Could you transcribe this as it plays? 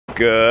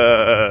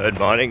Good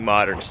morning,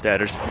 Modern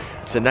Homesteaders.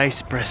 It's a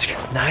nice brisk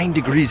 9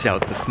 degrees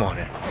out this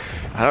morning.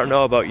 I don't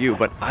know about you,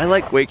 but I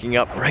like waking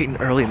up bright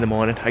and early in the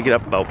morning. I get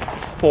up about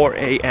 4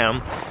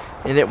 a.m.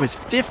 and it was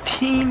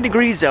 15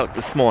 degrees out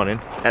this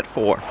morning at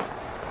 4.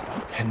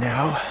 And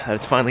now that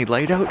it's finally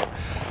light out,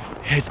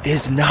 it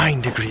is 9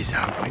 degrees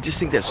out. I just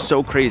think that's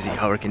so crazy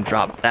how it can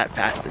drop that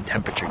fast in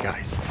temperature,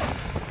 guys.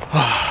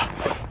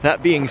 That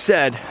being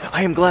said,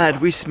 I am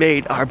glad we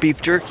made our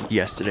beef jerky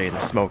yesterday in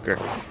the smoker.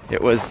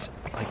 It was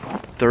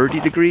like 30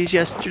 degrees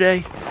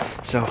yesterday,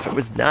 so if it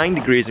was 9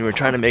 degrees and we were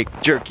trying to make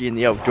jerky in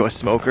the outdoor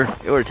smoker,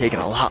 it would have taken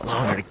a lot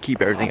longer to keep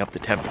everything up to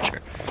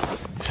temperature.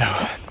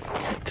 So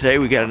today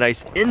we got a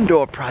nice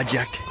indoor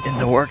project in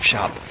the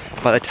workshop.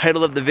 By the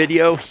title of the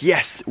video,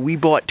 yes, we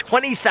bought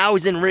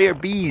 20,000 rare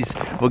bees.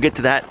 We'll get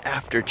to that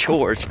after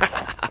chores.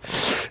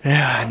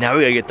 Yeah, now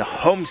we gotta get the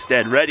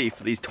homestead ready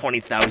for these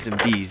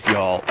 20,000 bees,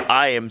 y'all.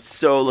 I am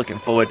so looking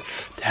forward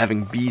to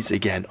having bees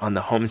again on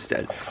the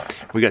homestead.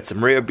 We got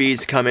some rare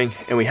bees coming,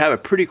 and we have a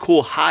pretty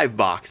cool hive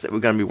box that we're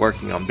gonna be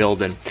working on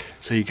building.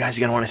 So you guys are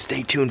gonna wanna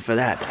stay tuned for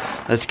that.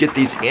 Let's get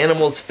these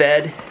animals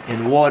fed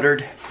and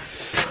watered.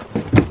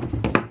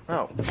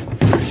 Oh,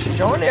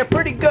 showing there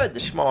pretty good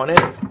this morning.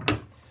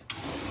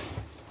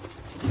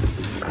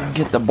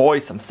 Get the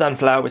boys some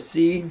sunflower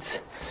seeds.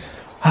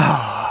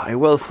 I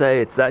will say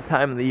it's that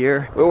time of the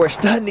year where we're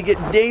starting to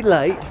get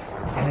daylight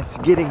and it's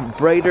getting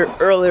brighter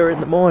earlier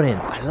in the morning.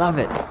 I love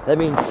it. That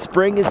means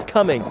spring is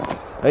coming.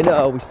 I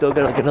know we still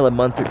got like another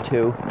month or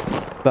two,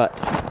 but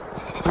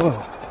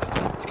whoa,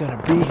 it's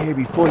gonna be here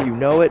before you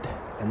know it.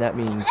 And that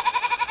means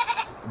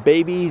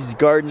babies,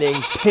 gardening,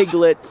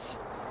 piglets,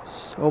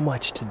 so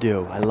much to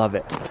do. I love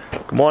it.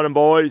 Good morning,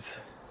 boys.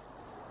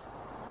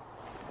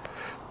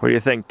 What do you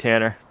think,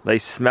 Tanner? They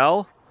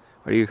smell,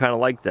 or do you kind of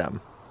like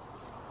them?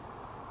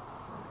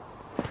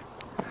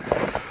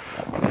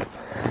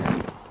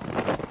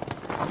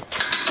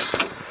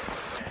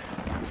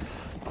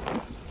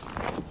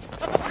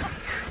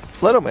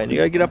 Little man, you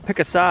gotta get up, pick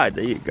a side.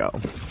 There you go.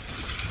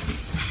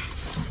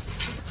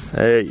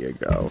 There you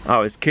go.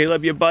 Oh, is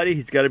Caleb your buddy?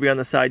 He's gotta be on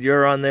the side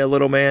you're on there,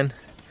 little man?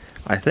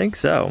 I think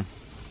so.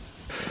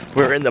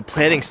 We're in the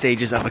planning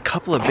stages of a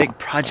couple of big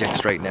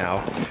projects right now.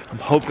 I'm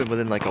hoping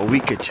within like a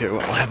week or two,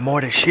 I'll have more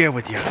to share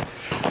with you.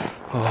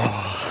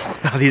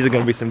 Oh, these are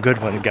gonna be some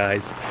good ones,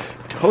 guys.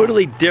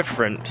 Totally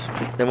different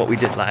than what we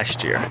did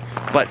last year,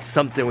 but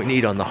something we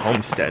need on the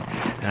homestead.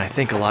 And I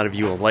think a lot of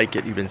you will like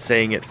it. You've been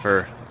saying it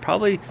for,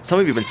 probably, some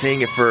of you have been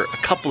saying it for a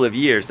couple of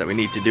years that we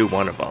need to do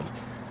one of them.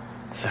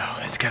 So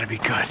it's gonna be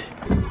good.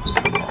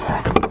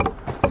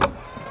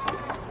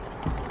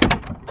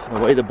 The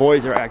way the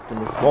boys are acting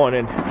this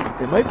morning,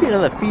 there might be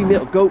another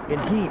female goat in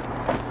heat.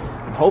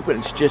 I'm hoping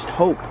it's just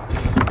hope.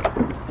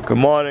 Good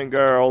morning,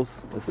 girls.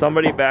 Is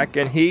somebody back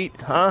in heat,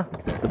 huh?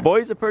 The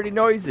boys are pretty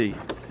noisy.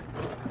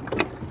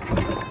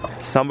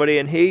 Somebody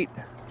in heat?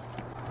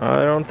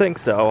 I don't think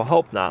so. I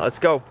hope not. Let's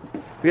go.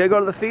 We gotta go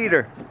to the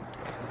feeder.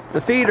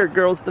 The feeder,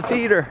 girls, the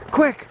feeder.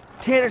 Quick!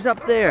 Tanner's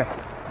up there.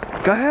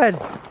 Go ahead.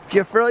 If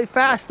you're really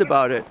fast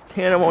about it,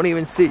 Tanner won't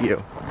even see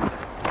you.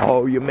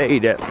 Oh, you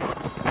made it.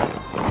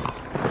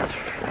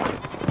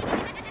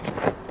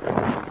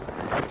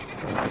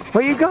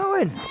 Where you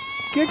going?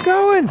 Get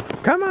going.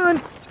 Come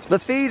on. The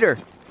feeder.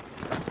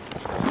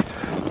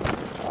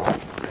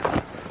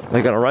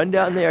 They're gonna run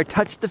down there,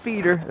 touch the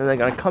feeder, and they're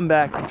gonna come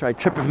back and try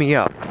tripping me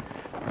up.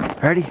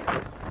 Ready?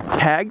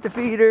 Tag the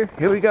feeder.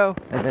 Here we go.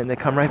 And then they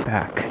come right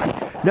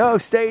back. No,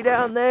 stay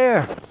down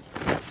there.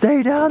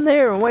 Stay down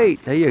there and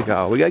wait. There you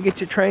go. We gotta get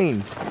you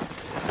trained.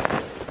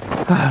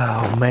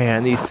 Oh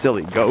man, these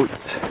silly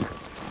goats.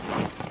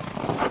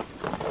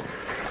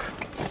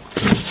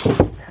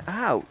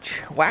 Ouch,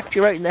 whacked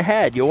you right in the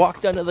head. You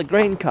walked under the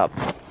grain cup.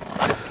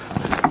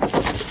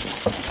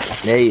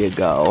 There you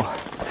go.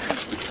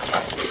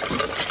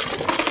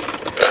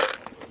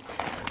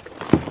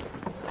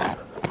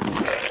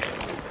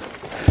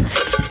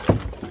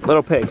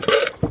 Little pig.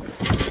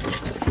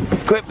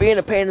 Quit being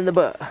a pain in the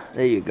butt.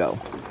 There you go.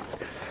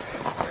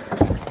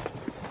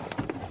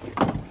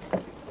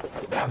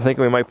 I'm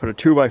thinking we might put a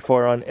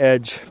 2x4 on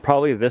edge,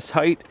 probably this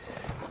height,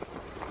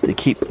 to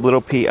keep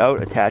little P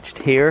out attached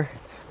here.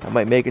 I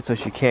might make it so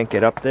she can't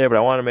get up there, but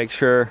I want to make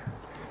sure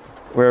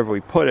wherever we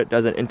put it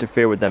doesn't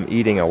interfere with them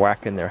eating or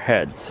whacking their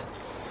heads.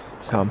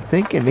 So I'm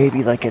thinking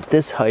maybe like at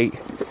this height,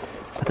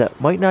 but that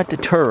might not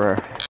deter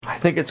her. I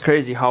think it's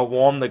crazy how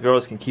warm the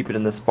girls can keep it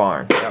in this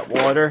barn. That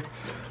water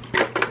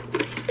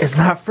is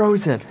not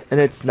frozen, and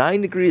it's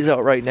 9 degrees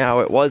out right now.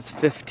 It was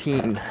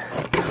 15.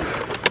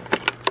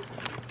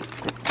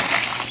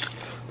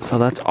 So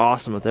that's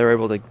awesome that they're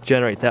able to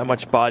generate that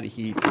much body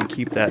heat and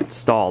keep that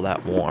stall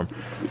that warm.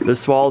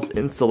 This wall's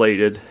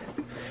insulated.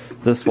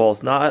 This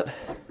wall's not.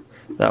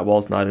 That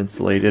wall's not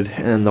insulated.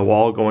 And the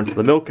wall going to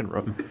the milking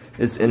room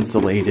is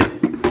insulated.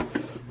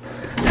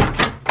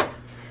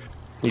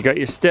 You got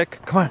your stick?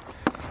 Come on.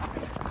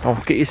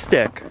 Oh, get your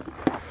stick.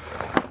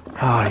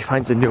 Oh, he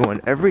finds a new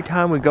one every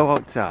time we go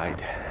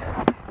outside.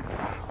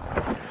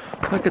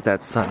 Look at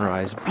that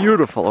sunrise.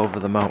 Beautiful over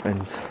the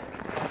mountains.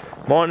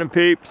 Morning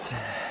peeps,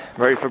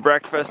 ready for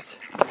breakfast?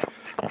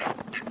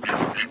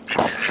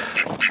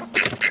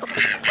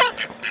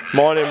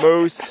 Morning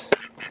moose.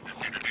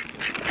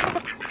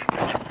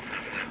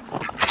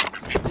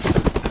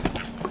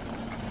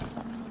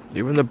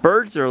 Even the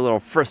birds are a little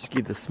frisky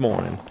this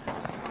morning.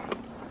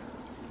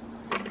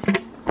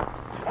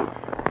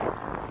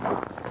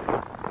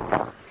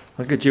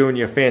 Look at you and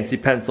your fancy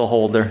pencil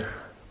holder.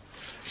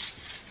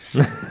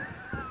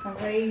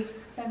 Somebody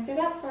sent it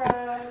up for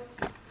us.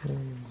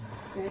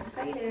 We're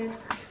excited.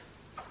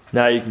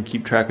 Now you can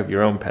keep track of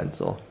your own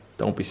pencil.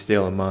 Don't be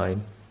stealing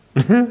mine.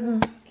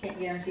 Can't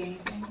guarantee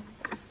anything.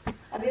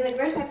 I'll be like,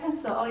 where's my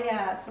pencil? Oh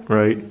yeah. It's okay.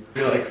 Right.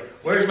 You're like,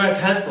 where's my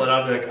pencil? And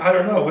I'll be like, I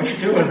don't know, what you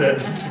do with it?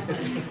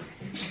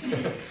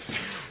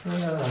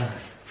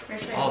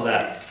 All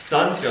that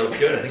sun feels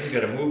good. I think we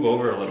gotta move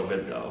over a little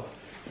bit though.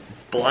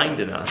 It's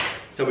blinding us.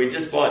 So we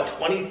just bought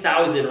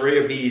 20,000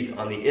 rare bees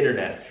on the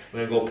internet.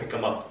 We're gonna go pick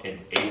them up in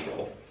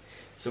April.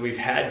 So we've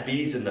had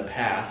bees in the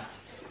past.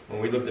 When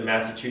we lived in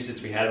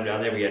Massachusetts, we had them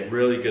down there. We had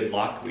really good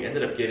luck. We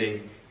ended up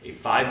getting a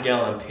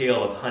 5-gallon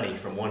pail of honey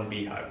from one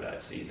beehive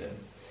that season.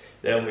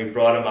 Then we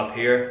brought them up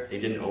here.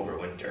 They didn't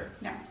overwinter.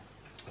 No.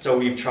 So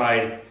we've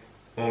tried,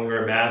 when we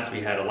were in Mass,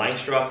 we had a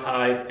Langstroth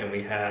hive and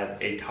we had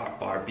a top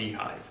bar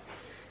beehive.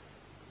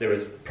 There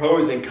was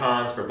pros and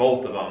cons for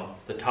both of them.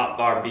 The top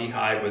bar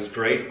beehive was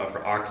great, but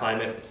for our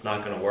climate, it's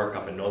not gonna work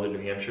up in northern New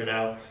Hampshire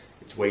now.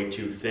 It's way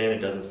too thin, it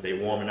doesn't stay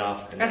warm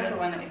enough. And that's the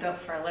one that we built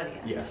for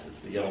Olivia. Yes, it's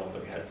the yellow one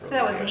that we had for Olivia.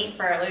 So that was neat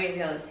for Olivia to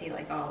be able to see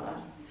like all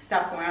the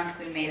stuff going on,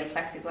 because we made a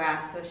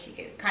plexiglass so she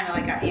could, kind of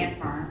like an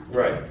ant farm.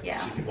 Right,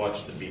 yeah. She could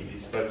watch the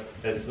bees, but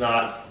it's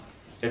not,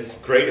 it's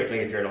great if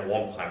you're in a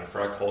warm climate.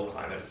 For our cold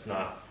climate, it's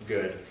not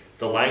good.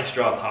 The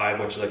Langstroth hive,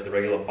 which is like the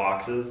regular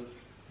boxes,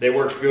 they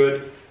work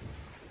good.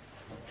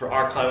 For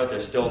our climate,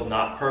 they're still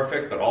not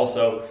perfect, but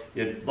also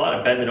you have a lot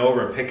of bending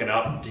over and picking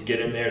up to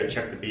get in there to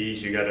check the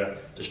bees. You gotta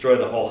destroy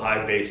the whole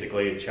hive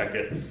basically to check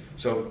it.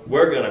 So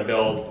we're gonna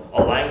build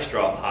a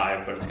Langstroth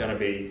hive, but it's gonna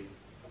be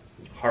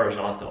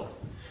horizontal.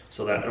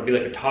 So that it'll be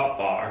like a top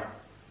bar,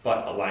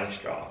 but a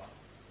Langstroth.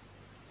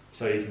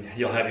 So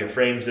you'll have your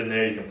frames in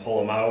there, you can pull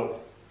them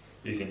out,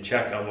 you can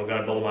check them. We're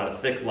gonna build them out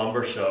of thick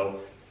lumber so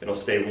it'll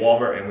stay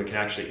warmer and we can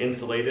actually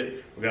insulate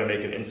it. We're gonna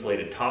make an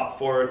insulated top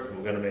for it, and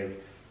we're gonna make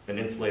an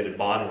insulated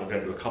bottom. We're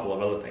going to do a couple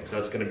of other things. So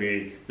that's going to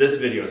be, this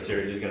video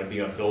series is going to be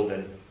on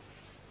building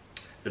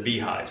the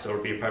beehive. So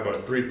it'll be probably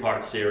about a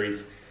 3-part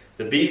series.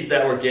 The bees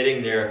that we're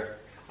getting there,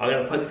 I'm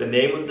going to put the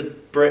name of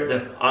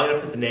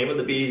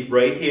the bee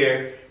right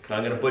here because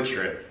I'm going to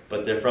butcher it.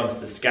 But they're from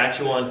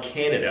Saskatchewan,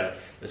 Canada.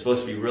 They're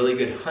supposed to be really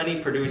good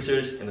honey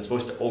producers and they're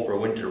supposed to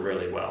overwinter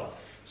really well.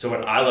 So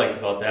what I liked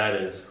about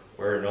that is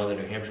we're in northern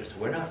New Hampshire, so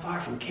we're not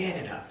far from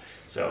Canada.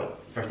 So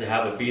for us to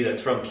have a bee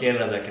that's from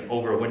Canada that can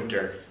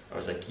overwinter, I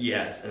was like,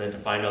 yes. And then to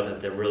find out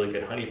that they're really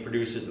good honey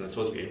producers and they're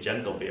supposed to be a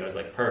gentle bee, I was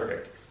like,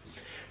 perfect.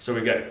 So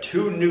we got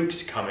 2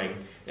 nukes coming,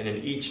 and in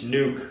each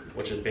nuke,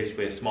 which is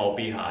basically a small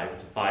beehive,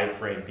 it's a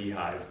 5-frame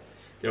beehive,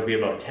 there'll be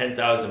about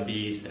 10,000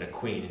 bees and a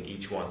queen in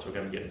each one. So we're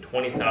gonna be getting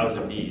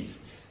 20,000 bees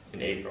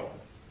in April.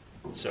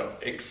 So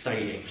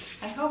exciting.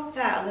 I hope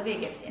that Olivia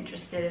gets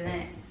interested in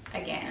it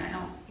again. I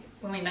know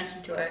when we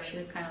mentioned to her, she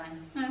was kind of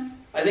like,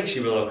 I think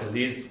she will, because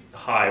these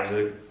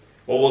hives,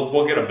 well,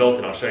 we'll get them built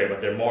and I'll show you,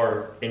 but they're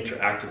more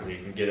interactive. You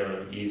can get in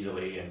them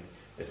easily and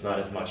it's not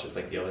as much as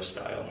like the other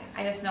style. Yeah,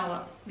 I just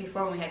know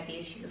before when we had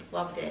bees, she just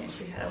loved it and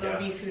she had a little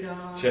bee suit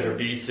on. She had her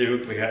bee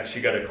suit.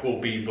 She got a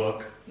cool bee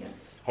book. Yeah.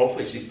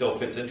 Hopefully she still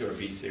fits into her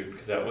bee suit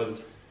because that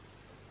was,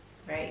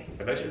 right.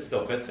 I bet it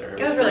still fits her.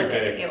 It was really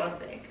big. It was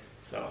big.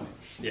 So,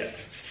 yeah.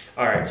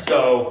 All right,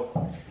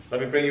 so let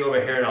me bring you over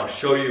here and I'll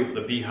show you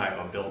the beehive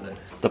I'm building.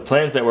 The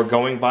plans that we're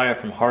going by are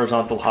from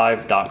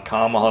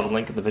horizontalhive.com. I'll have a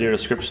link in the video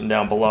description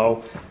down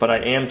below, but I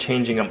am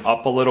changing them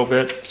up a little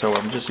bit. So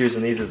I'm just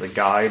using these as a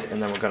guide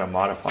and then we're gonna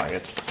modify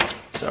it.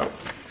 So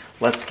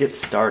let's get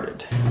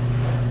started.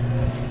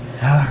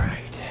 All right.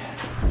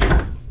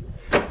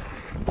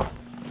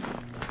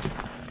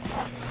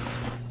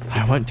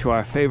 I went to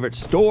our favorite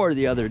store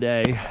the other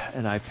day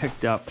and I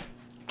picked up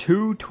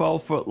 2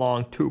 12-foot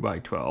long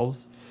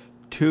 2x12s,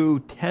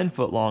 2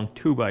 10-foot long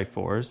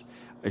 2x4s,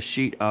 a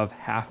sheet of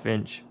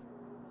 1/2-inch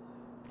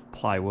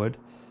plywood,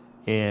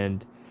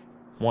 and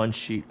 1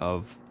 sheet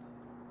of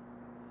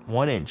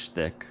 1-inch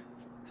thick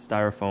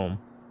styrofoam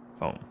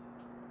foam.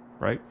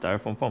 Right?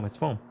 Styrofoam foam, it's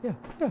foam. Yeah,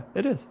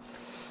 it is.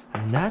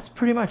 And that's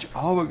pretty much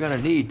all we're gonna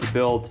need to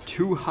build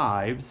 2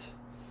 hives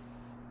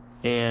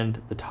and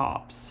the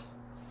tops.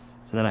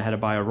 And then I had to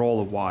buy a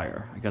roll of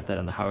wire. I got that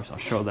in the house. I'll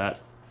show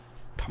that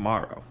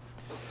tomorrow.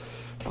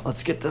 But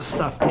let's get this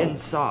stuff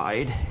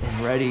inside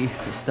and ready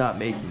to start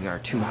making our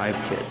 2 hive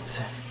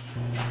kits.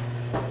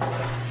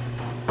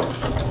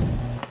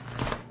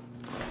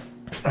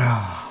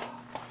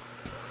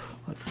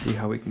 Let's see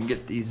how we can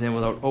get these in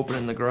without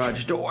opening the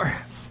garage door.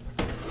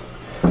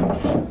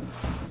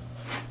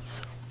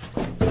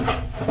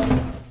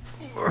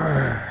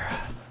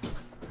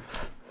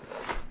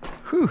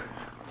 Whew.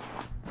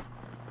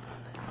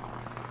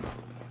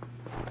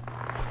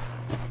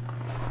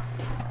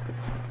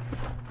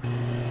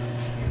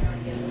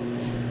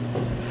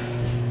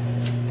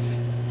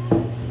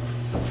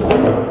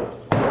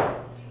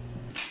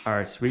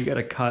 right, so we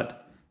gotta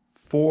cut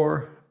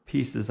 4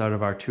 pieces out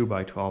of our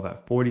 2x12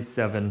 at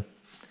 47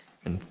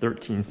 and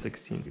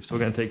 13/16. So we're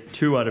gonna take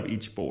 2 out of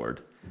each board.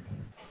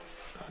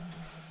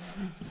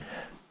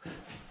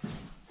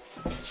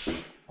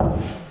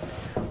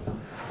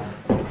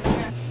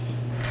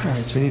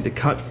 Alright, so we need to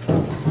cut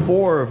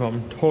 4 of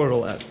them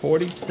total at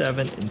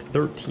 47 and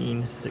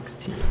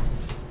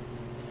 13/16.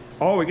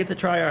 Oh, we get to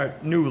try our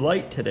new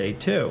light today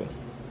too.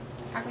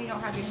 How come you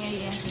don't have your handy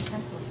dancy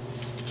pencils?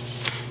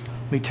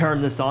 Let me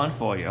turn this on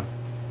for you.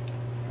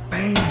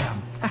 Bam!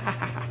 I'm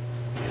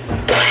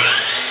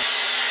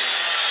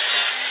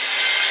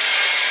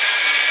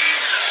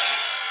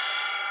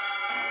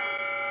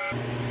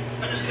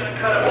just gonna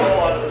cut them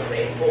all out of the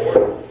same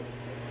boards.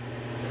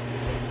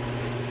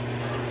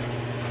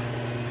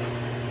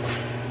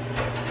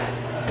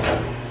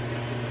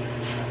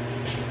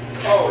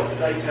 Oh, it's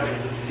nice having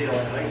some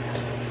ceiling height.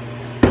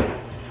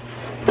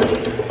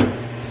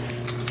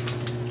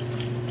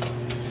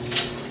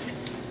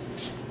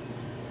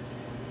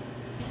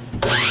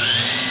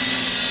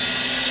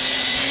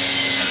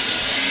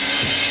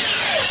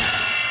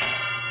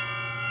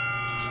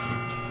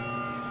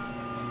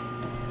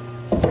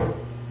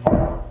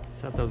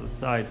 Set those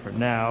aside for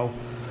now,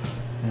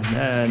 and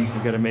then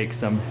we're gonna make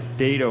some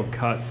dado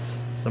cuts,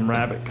 some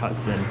rabbet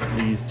cuts in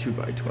these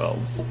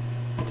 2x12s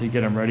to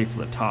get them ready for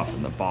the top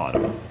and the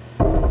bottom.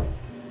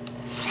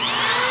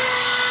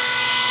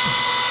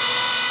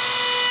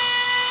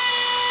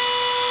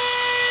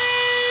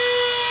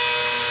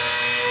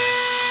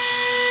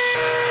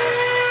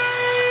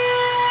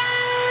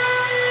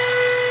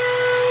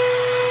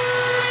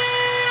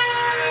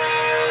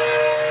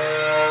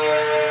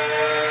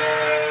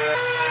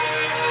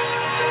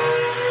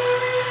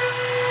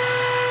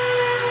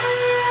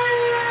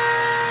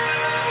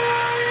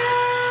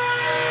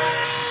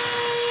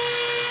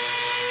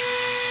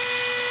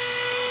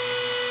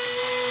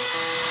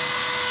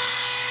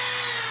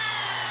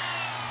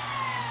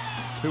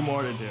 Two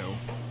more to do.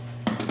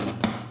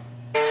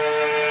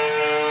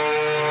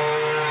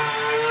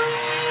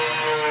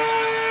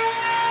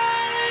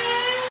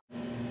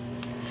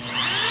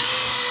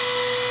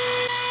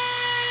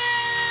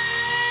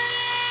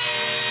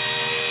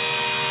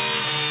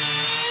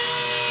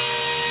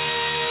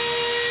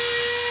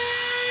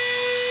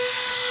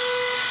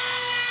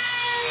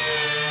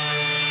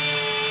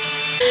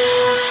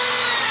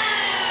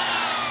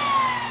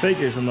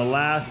 Figures on the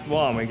last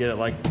one, we get it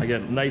like, I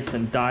get it nice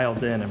and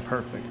dialed in and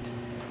perfect.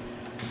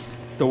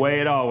 It's the way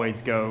it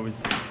always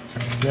goes.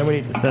 Then we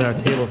need to set our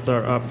table saw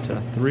up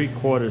to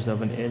 3/4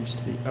 of an inch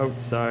to the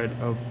outside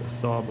of the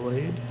saw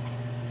blade.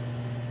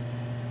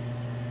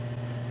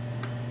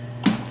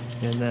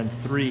 And then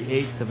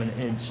 3/8 of an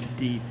inch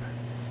deep.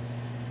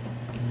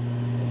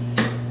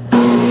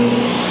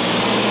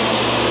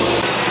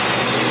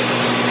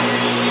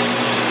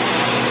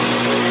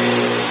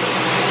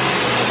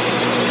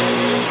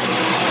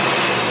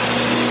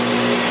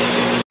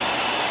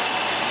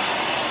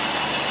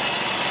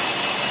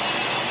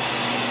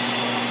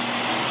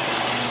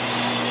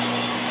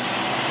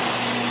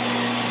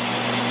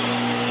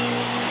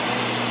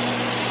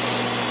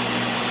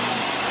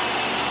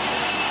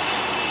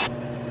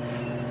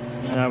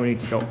 Now we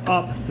need to go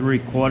up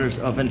 3/4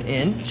 of an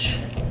inch,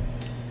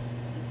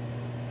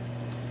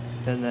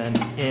 and then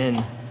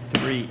in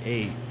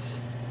 3/8,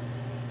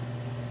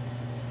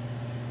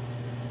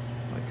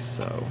 like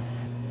so.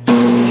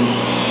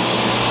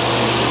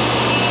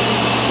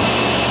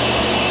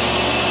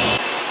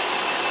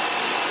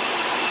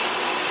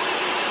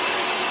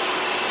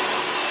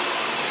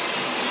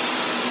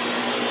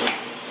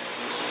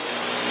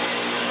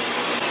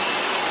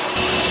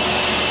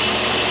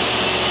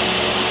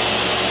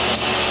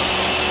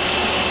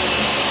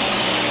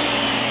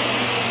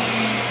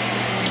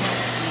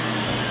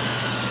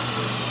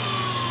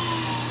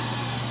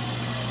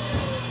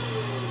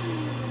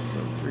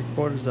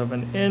 Quarters of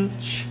an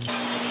inch.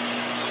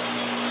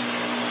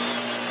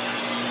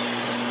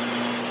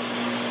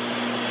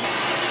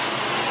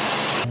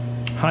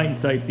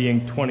 Hindsight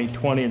being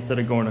 20/20, instead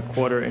of going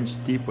 1/4 inch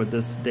deep with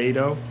this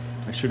dado,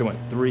 I should have went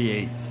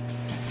 3/8,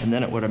 and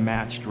then it would have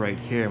matched right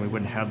here and we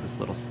wouldn't have this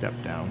little step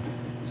down.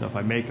 So if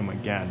I make them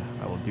again,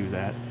 I will do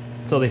that.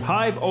 So the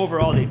hive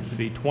overall needs to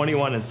be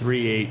 21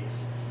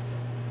 3/8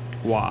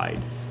 wide.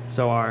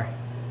 So our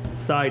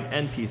side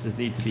end pieces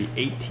need to be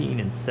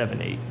 18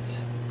 7/8.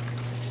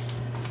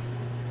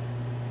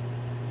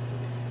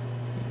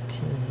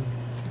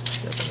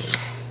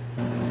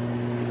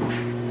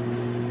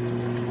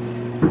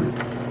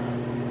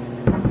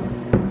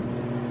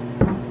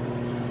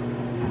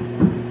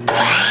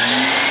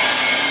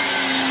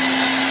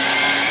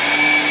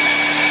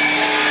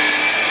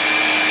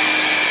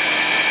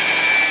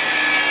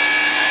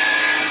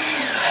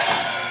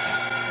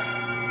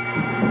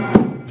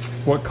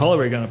 What color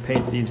are we gonna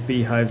paint these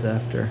beehives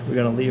after? We're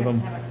gonna leave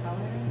them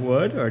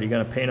wood, or are you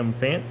gonna paint them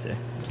fancy?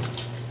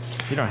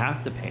 You don't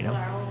have to paint them.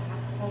 Well, our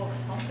whole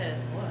homestead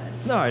is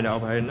wood. No, I know,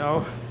 but I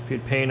know if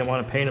you'd paint and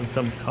want to paint them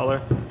some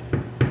color,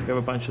 we have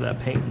a bunch of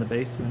that paint in the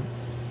basement.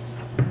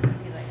 Be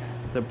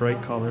like The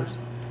bright colors.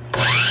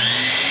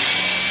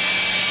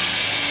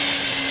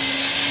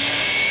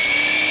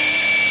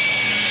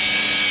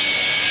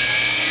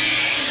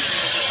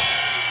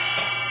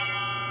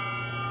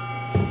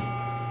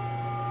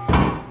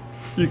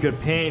 You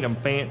could paint them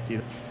fancy.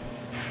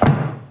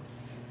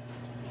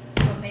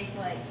 We'll make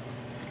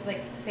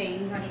like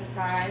sayings on each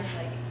side,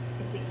 like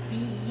it's a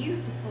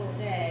beautiful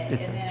day, and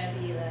then it'll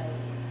be like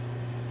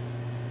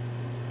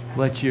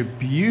let your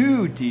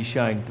beauty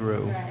shine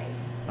through. right.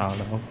 I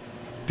don't know.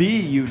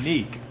 Be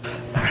unique.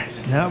 All right,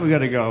 so now we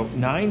gotta go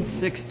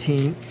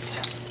 9/16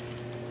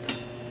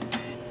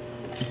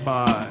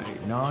 by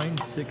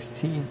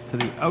 9/16 to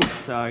the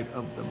outside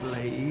of the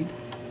blade.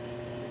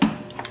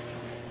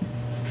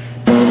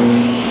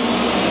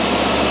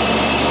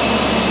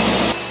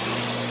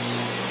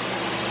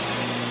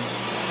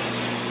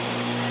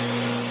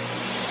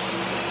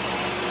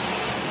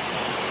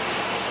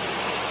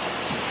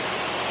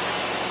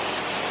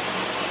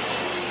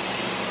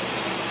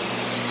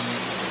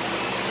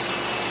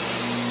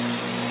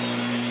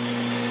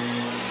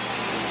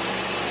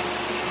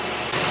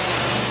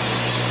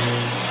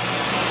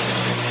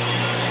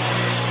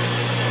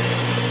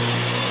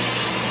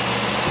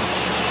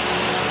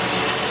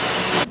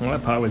 Well,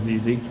 that part was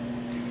easy.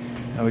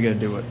 Now we gotta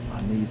do it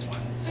on these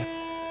ones.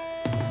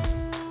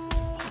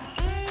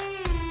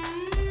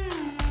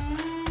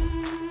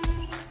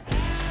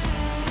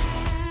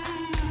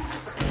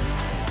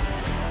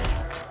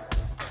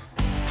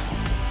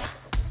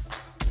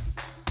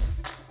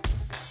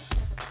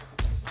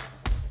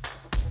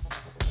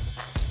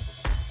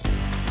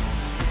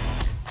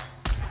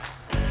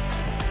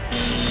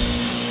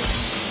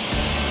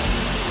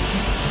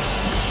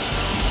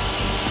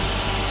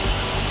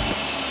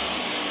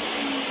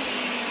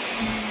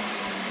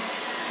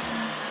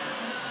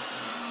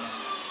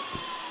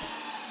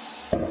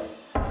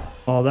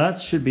 Well,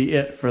 that should be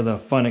it for the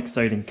fun,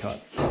 exciting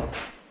cuts.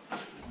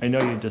 I know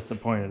you're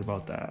disappointed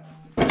about that.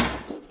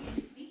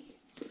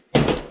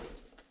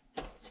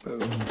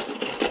 Boom.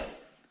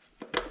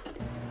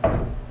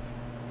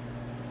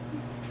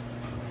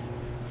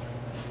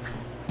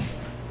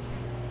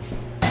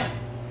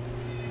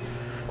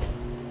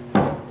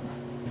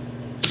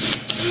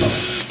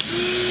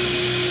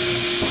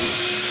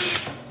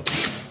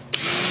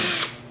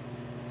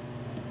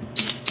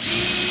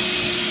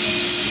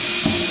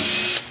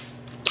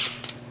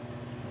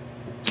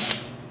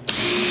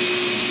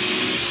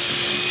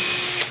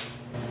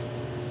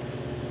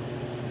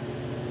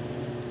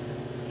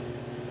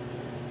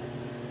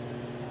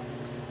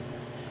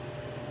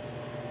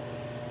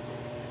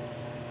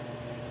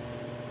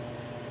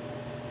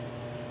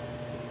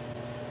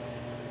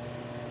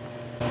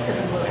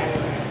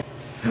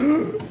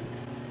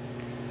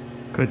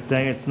 Good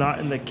thing it's not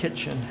in the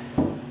kitchen.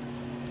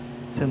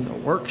 It's in the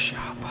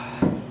workshop.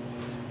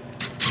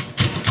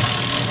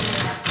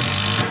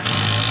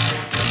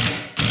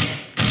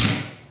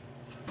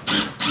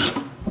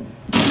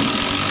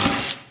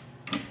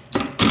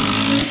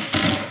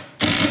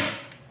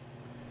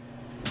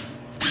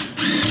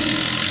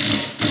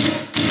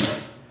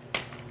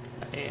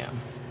 Bam.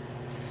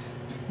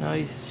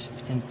 Nice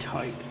and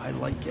tight. I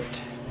like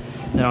it.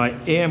 Now I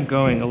am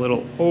going a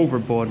little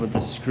overboard with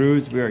the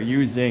screws. We are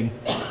using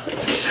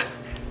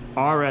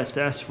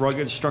RSS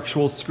rugged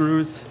structural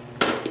screws,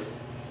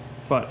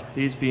 but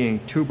these being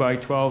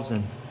 2x12s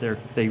and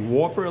they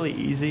warp really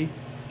easy.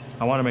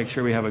 I want to make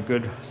sure we have a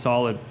good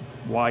solid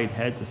wide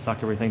head to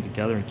suck everything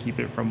together and keep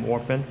it from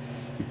warping.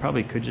 You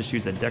probably could just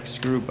use a deck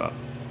screw, but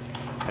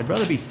I'd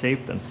rather be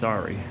safe than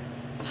sorry.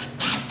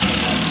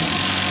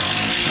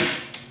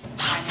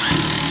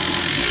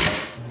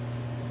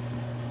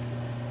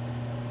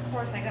 Of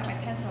course, I got my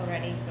pencil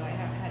ready, so I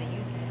haven't had to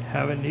use it.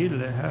 Haven't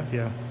needed it, have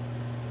you? No.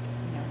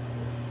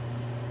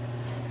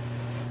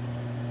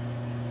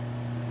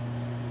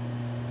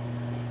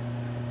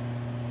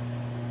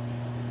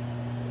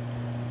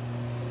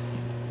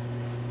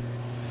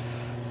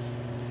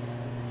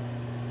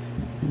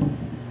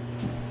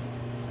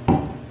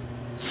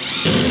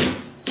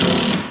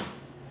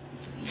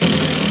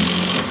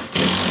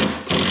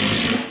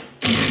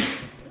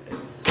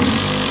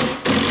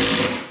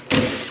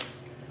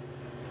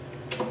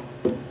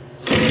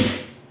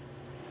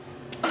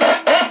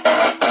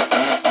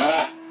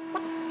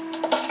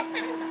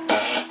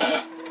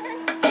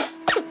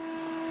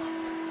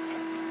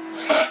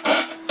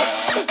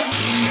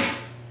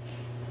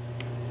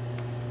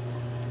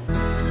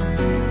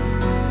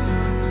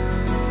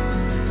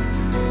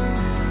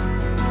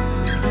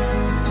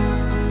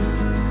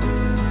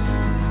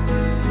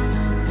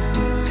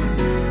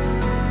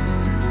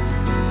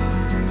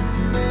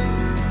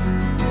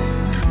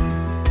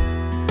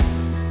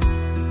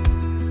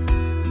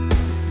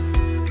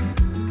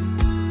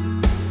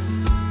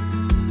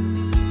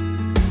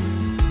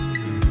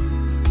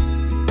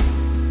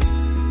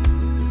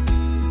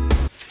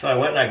 So I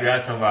went and I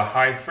grabbed some of our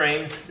hive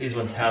frames. These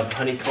ones have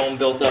honeycomb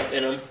built up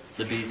in them.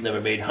 The bees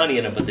never made honey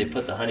in them, but they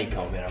put the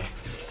honeycomb in them.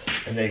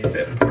 And they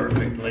fit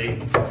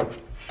perfectly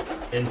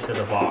into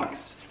the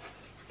box.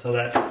 So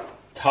that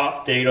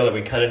top dado that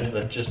we cut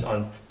into just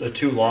on the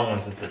two long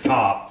ones is the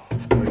top.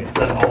 We can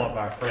set all of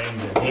our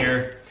frames in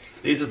here.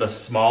 These are the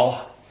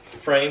small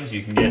frames.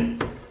 You can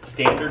get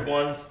standard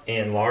ones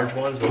and large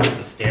ones. We'll get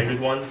the standard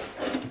ones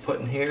to put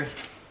in here.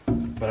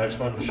 But I just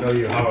wanted to show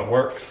you how it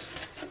works.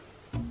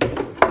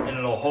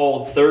 it'll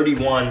hold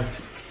 31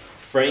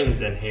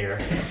 frames in here.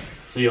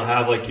 So you'll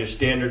have like your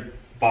standard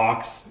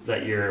box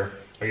that you'll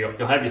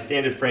have your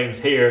standard frames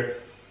here,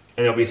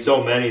 and there'll be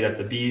so many that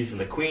the bees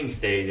and the queens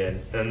stayed in,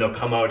 and then they'll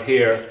come out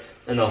here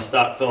and they'll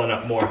start filling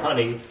up more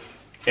honey.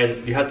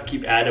 And you have to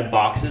keep adding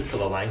boxes to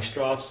the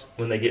Langstroths.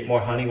 When they get more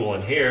honey, well,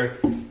 in here,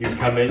 you can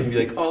come in and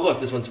be like, oh look,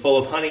 this one's full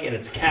of honey and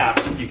it's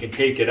capped. You can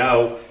take it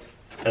out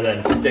and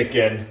then stick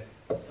in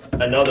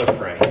another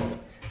frame.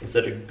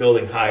 Instead of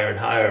building higher and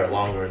higher,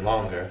 longer and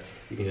longer,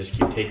 you can just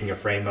keep taking a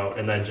frame out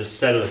and then just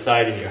set it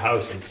aside in your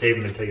house and save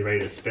them until you're ready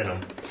to spin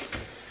them.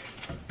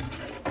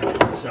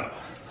 So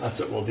that's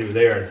what we'll do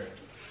there.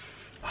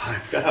 Oh, I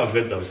forgot how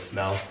good those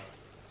smell.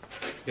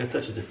 They got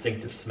such a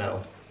distinctive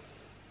smell.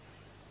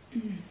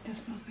 Does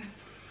smell good.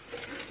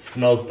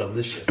 Smells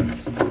delicious.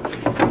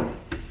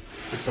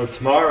 So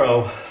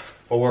tomorrow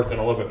we'll work on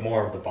a little bit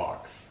more of the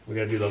box. We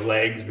gotta do the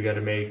legs, we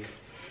gotta make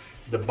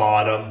the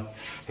bottom.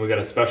 We got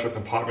a special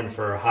compartment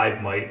for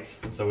hive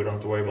mites, so we don't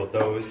have to worry about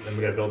those. And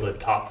we gotta build a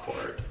top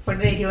for it. What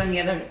do they do in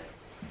the other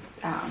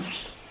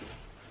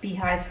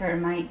beehives for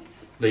mites?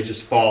 They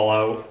just fall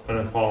out and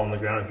then fall on the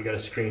ground if you got a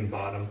screen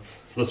bottom.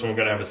 So this one we're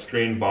gonna have a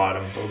screen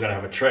bottom, but we're gonna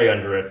have a tray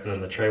under it, and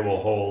then the tray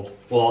will hold.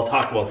 Well, I'll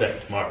talk about that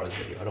in tomorrow's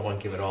video. I don't want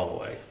to give it all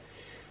away.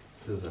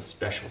 This is a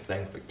special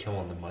thing for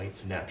killing the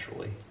mites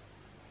naturally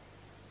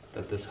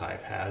that this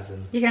hive has.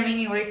 And you're gonna make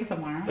me wait till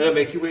tomorrow? I'm gonna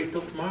make you wait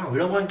till tomorrow. We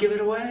don't want to give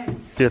it away.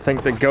 Do you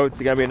think the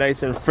goats are gonna be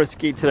nice and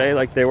frisky today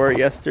like they were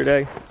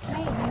yesterday?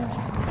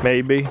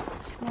 Maybe.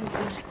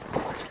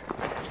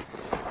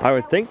 I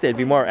would think they'd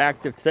be more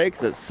active today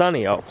because it's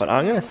sunny out, but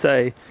I'm gonna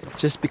say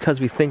just because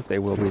we think they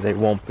will be, they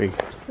won't be.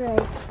 Right.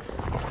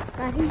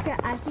 I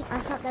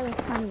thought that was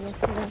funny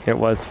yesterday. It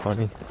was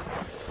funny.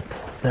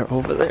 They're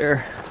over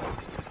there.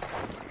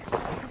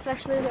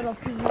 Especially little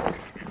feet.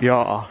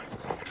 Yeah.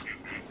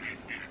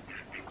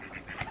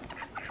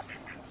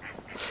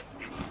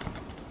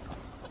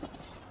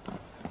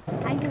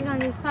 I think it's gonna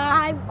be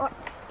 5 or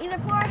either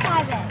 4 or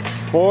 5 eggs.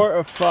 4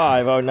 or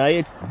 5. Oh,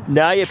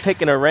 now you're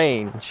picking a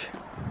range.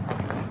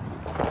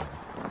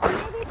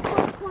 Maybe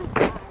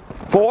 4.5.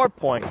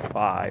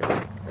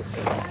 4.5.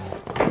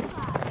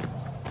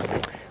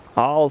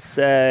 I'll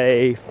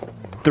say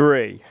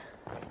 3.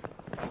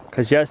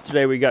 Because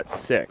yesterday we got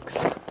 6.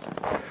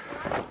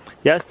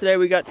 Yesterday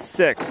we got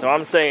 6, so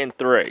I'm saying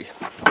 3.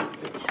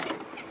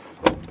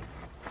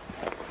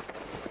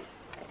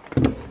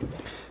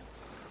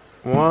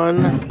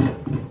 One,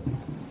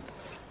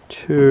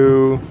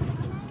 2,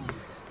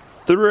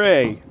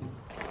 3.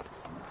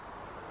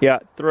 Yeah,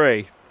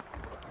 3.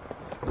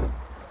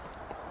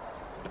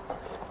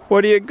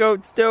 What are your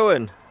goats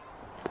doing?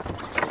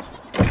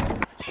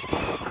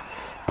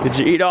 Did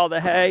you eat all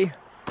the hay?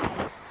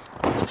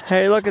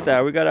 Hey, look at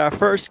that. We got our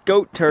first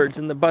goat turds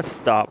in the bus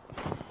stop.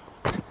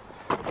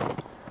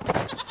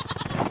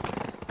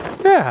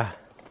 Yeah.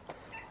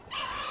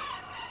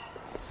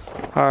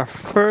 Our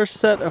first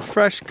set of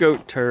fresh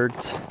goat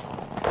turds.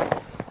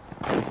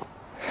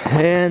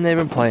 And they've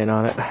been playing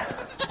on it.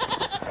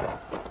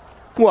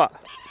 What?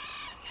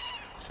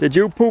 Did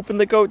you poop in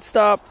the goat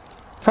stop?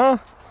 Huh?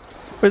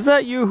 Was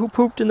that you who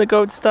pooped in the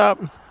goat stop?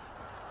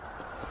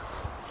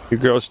 You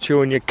girls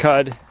chewing your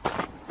cud.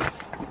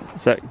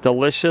 Is that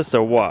delicious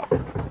or what?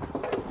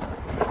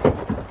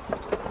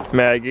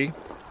 Maggie.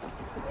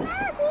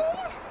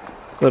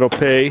 Little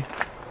pea.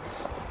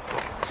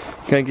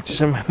 Gonna get you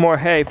some more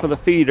hay for the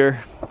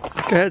feeder.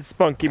 Go ahead,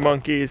 spunky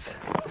monkeys.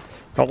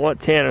 Don't let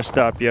Tanner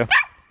stop you.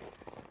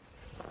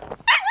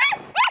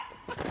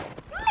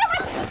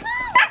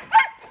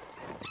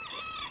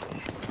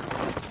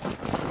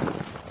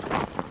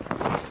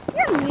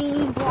 You're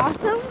mean,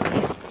 Blossom.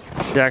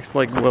 She acts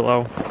like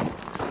Willow.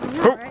 I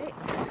know, right?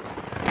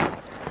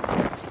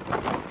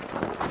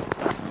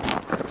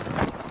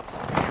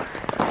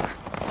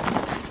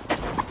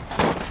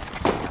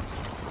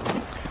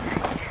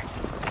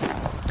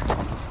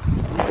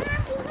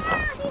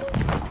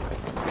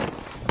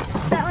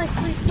 Is that like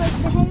 3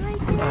 plates of hay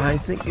right there? I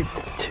think it's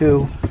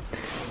 2.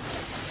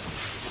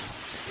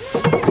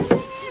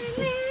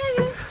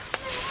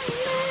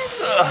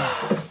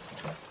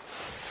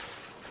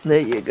 There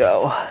you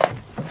go.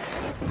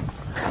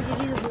 Did you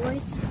do the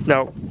boys?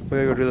 No, we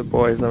gotta go do the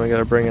boys, then we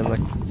gotta bring in the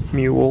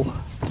mule.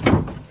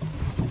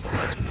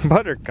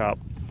 Buttercup,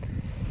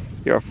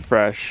 you're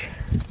fresh.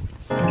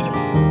 We're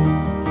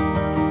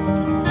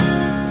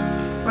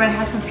gonna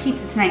have some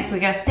pizza tonight, so we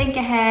gotta think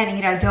ahead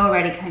and get our dough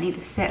ready because I need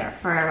to sit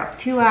for about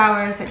 2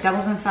 hours. It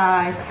doubles in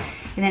size,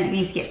 and then it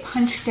needs to get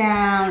punched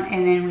down,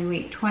 and then we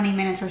wait 20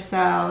 minutes or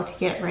so to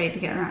get ready to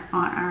get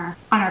on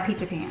our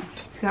pizza pan.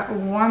 It's got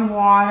warm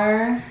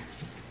water.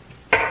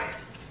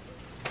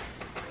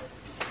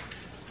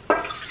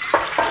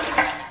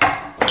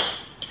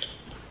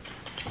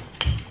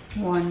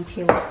 One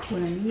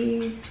tablespoon of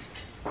yeast.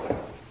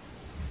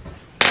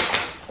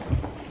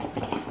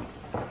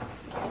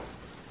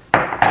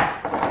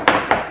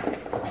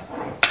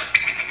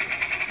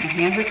 My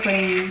hands are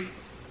clean.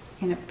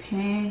 And a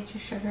pinch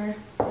of sugar.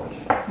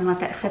 And let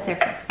that sit there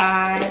for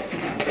 5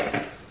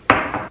 minutes.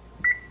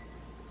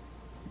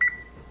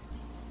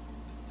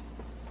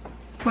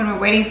 When we're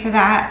waiting for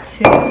that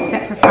to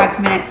set for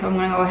 5 minutes, I'm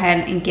gonna go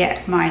ahead and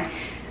get my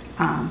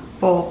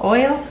bowl of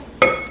oils.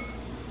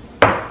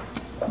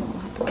 We'll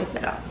have to whip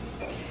it up.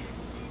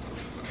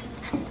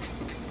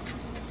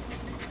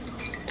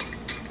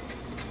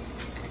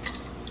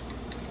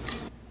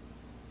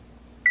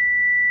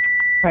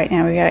 Right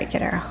now we gotta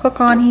get our hook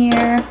on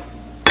here.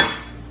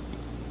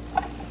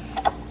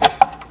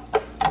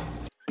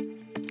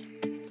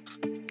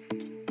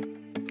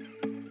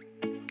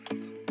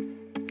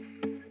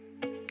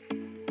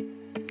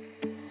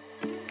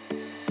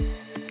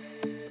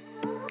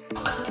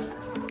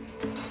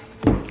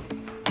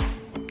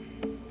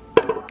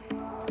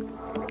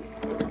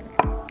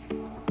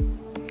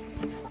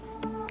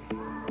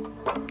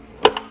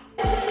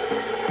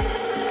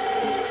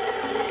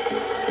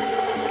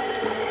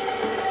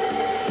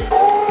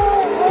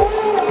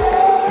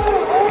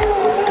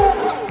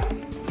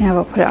 Now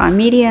we'll put it on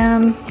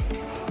medium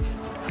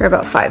for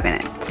about 5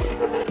 minutes.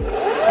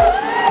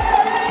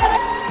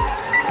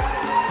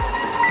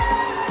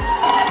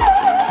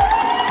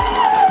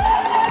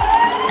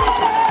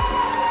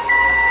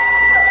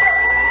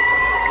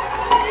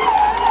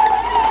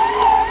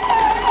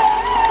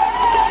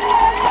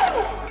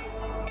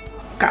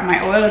 Got my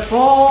oil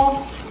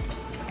bowl.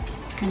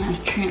 Just gonna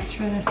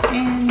transfer this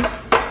in.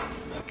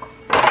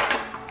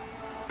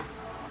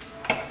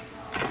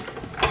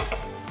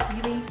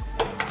 Maybe.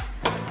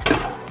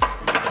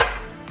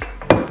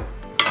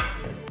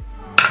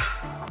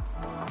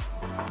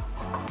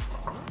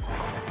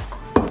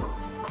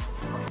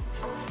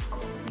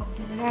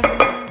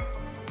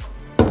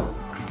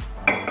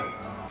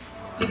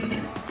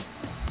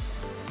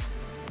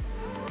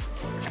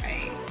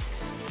 Right.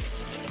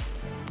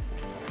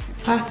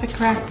 Plastic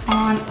wrap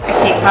on. I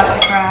hate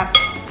plastic wrap,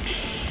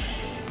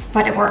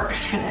 but it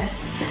works for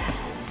this.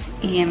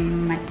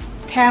 And my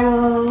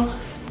towel.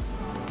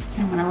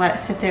 I'm gonna let it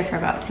sit there for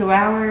about 2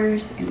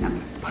 hours and I'm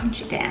gonna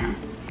punch it down.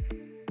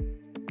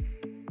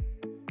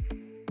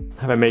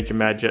 Have I made you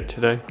mad yet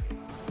today?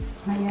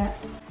 Not yet.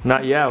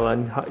 Not yet. Well,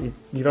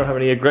 you don't have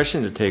any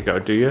aggression to take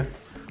out, do you?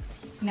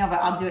 No, but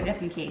I'll do it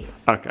just in case.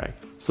 Okay.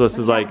 So this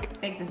is like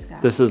How big this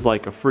got. this is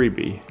like a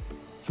freebie.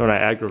 So when I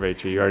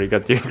aggravate you, you already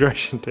got the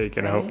aggression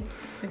taken out. Ready?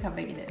 Look how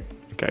big it is.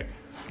 Okay.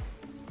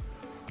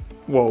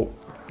 Whoa.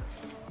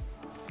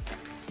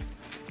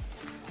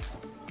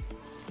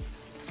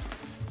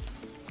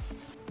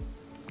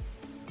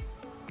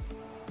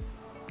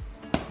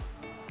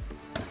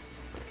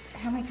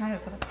 How many times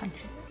was I punch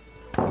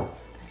it?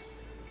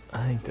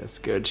 I think that's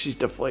good. She's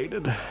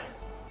deflated.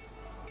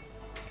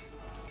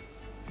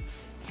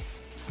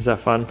 Is that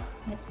fun?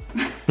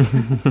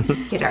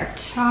 Get our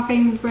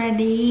topping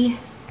ready.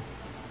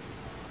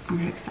 I'm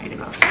really excited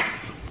about this.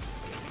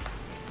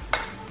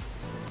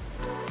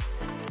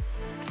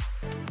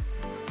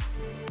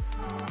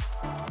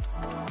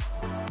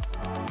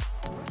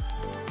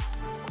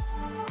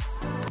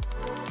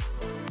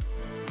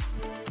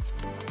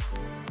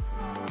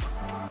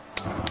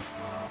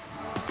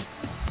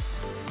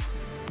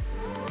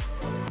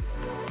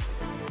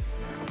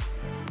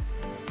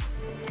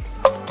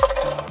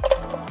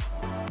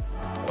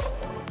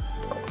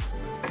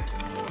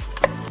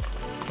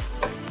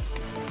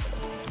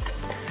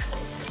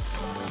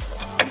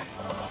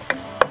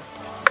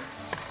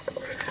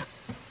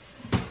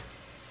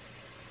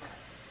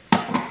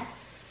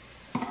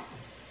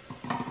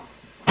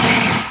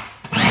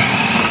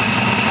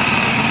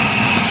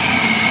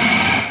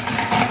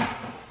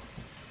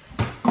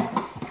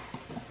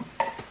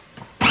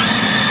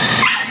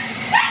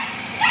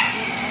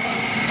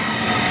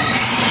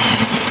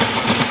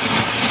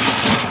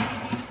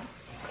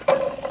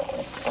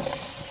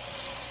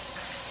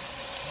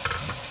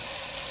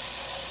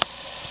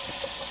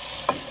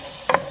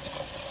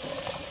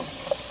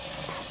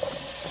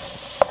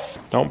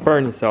 Don't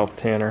burn yourself,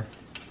 Tanner.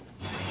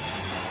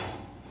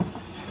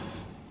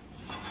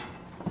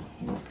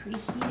 And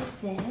preheat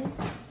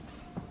this.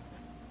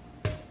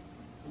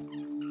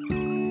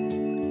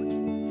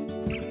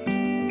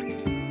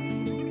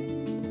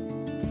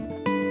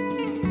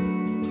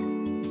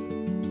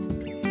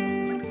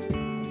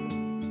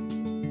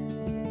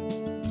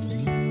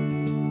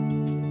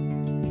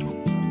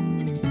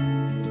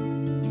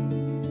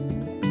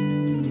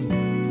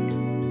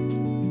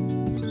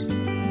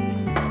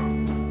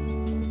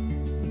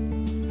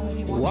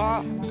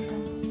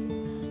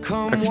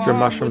 Extra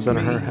mushrooms in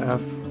her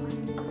half.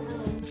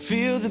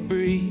 Feel the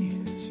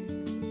breeze,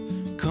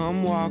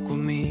 come walk with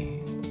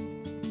me.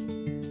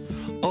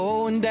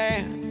 Oh, and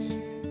dance,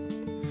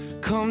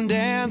 come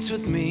dance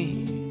with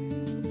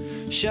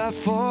me.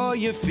 Shuffle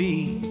your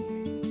feet,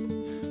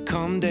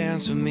 come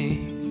dance with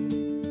me.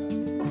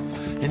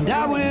 And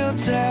I will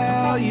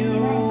tell you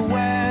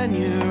when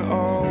you're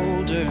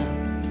older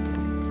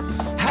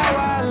how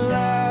I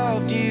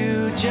loved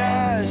you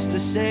just the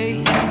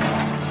same.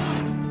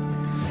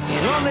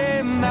 It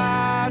only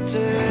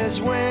matters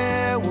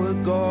where we're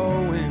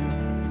going.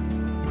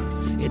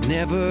 It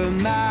never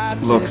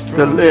matters. Looks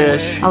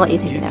delish. I'll let you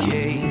take it out.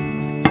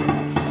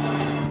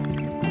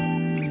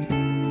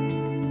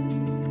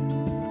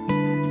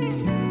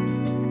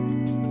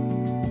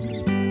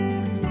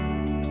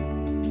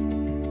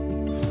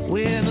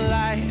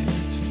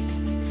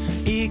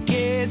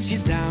 gets you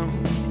down,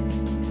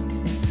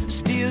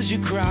 steals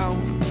your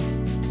crown,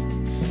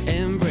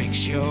 and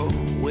breaks your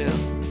will.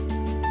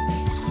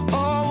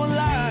 Oh,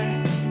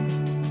 well,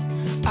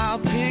 I'll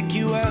pick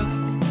you up,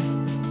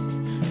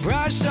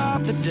 brush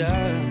off the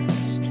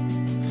dust,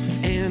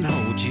 and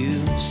hold you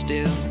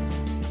still.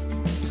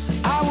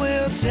 I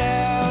will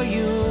tell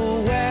you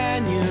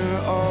when you're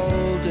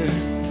older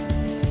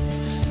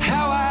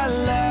how I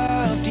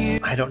loved you.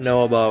 I don't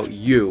know about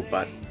you,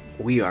 but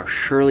we are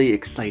surely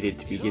excited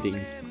to be getting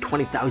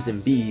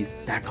 20,000 bees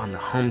back on the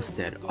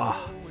homestead.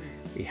 Oh,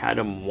 we had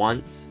them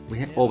once. We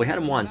had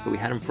them once, but we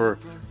had them for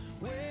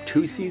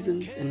 2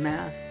 seasons in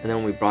Mass, and then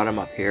when we brought them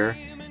up here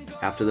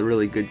after the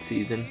really good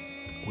season,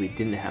 we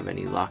didn't have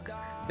any luck.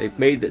 They've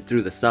made it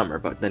through the summer,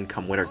 but then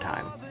come winter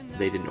time,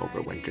 they didn't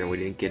overwinter, and we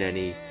didn't get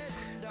any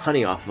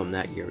honey off of them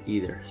that year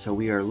either. So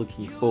we are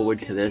looking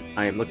forward to this.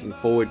 I am looking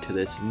forward to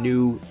this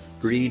new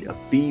breed of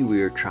bee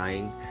we are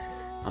trying.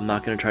 I'm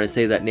not going to try to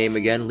say that name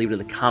again. Leave it in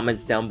the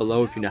comments down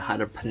below if you know how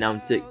to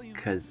pronounce it,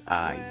 because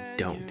I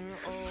don't.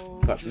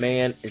 But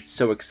man, it's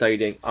so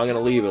exciting. I'm going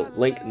to leave a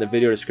link in the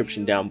video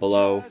description down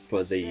below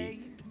for the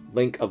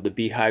link of the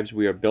beehives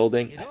we are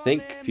building. I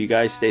think if you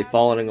guys stay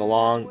following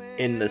along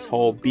in this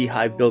whole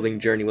beehive building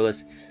journey with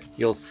us,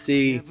 you'll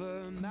see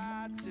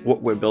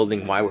what we're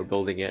building, why we're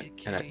building it.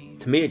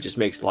 And to me, it just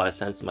makes a lot of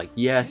sense. I'm like,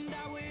 yes,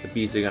 the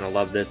bees are going to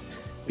love this.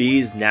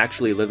 Bees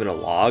naturally live in a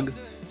log,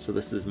 so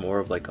this is more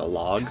of like a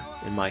log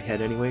in my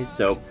head anyway.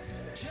 So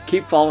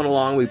keep following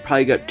along. We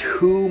probably got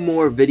 2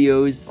 more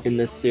videos in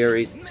this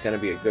series. It's going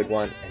to be a good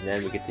one, and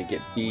then we get to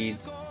get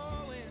bees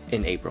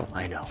in April.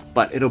 I know,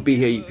 but it'll be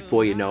here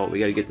before you know it. We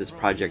got to get this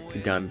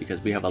project done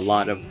because we have a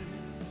lot of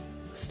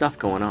stuff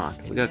going on.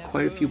 We got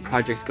quite a few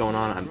projects going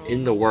on. I'm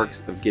in the works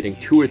of getting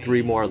 2 or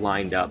 3 more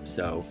lined up,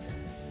 so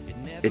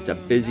it's a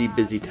busy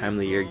time of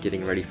the year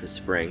getting ready for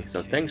spring.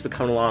 So thanks for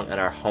coming along on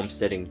our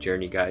homesteading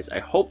journey, guys. I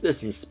hope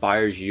this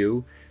inspires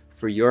you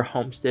for your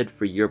homestead,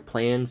 for your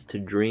plans to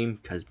dream,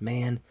 because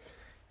man,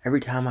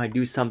 every time I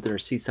do something or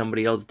see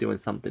somebody else doing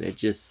something, it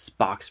just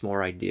sparks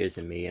more ideas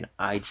in me, and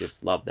I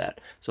just love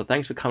that. So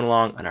thanks for coming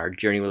along on our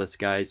journey with us,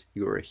 guys.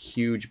 You are a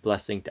huge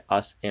blessing to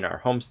us and our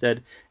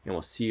homestead, and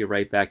we'll see you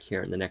right back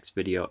here in the next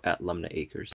video at Lumnah Acres.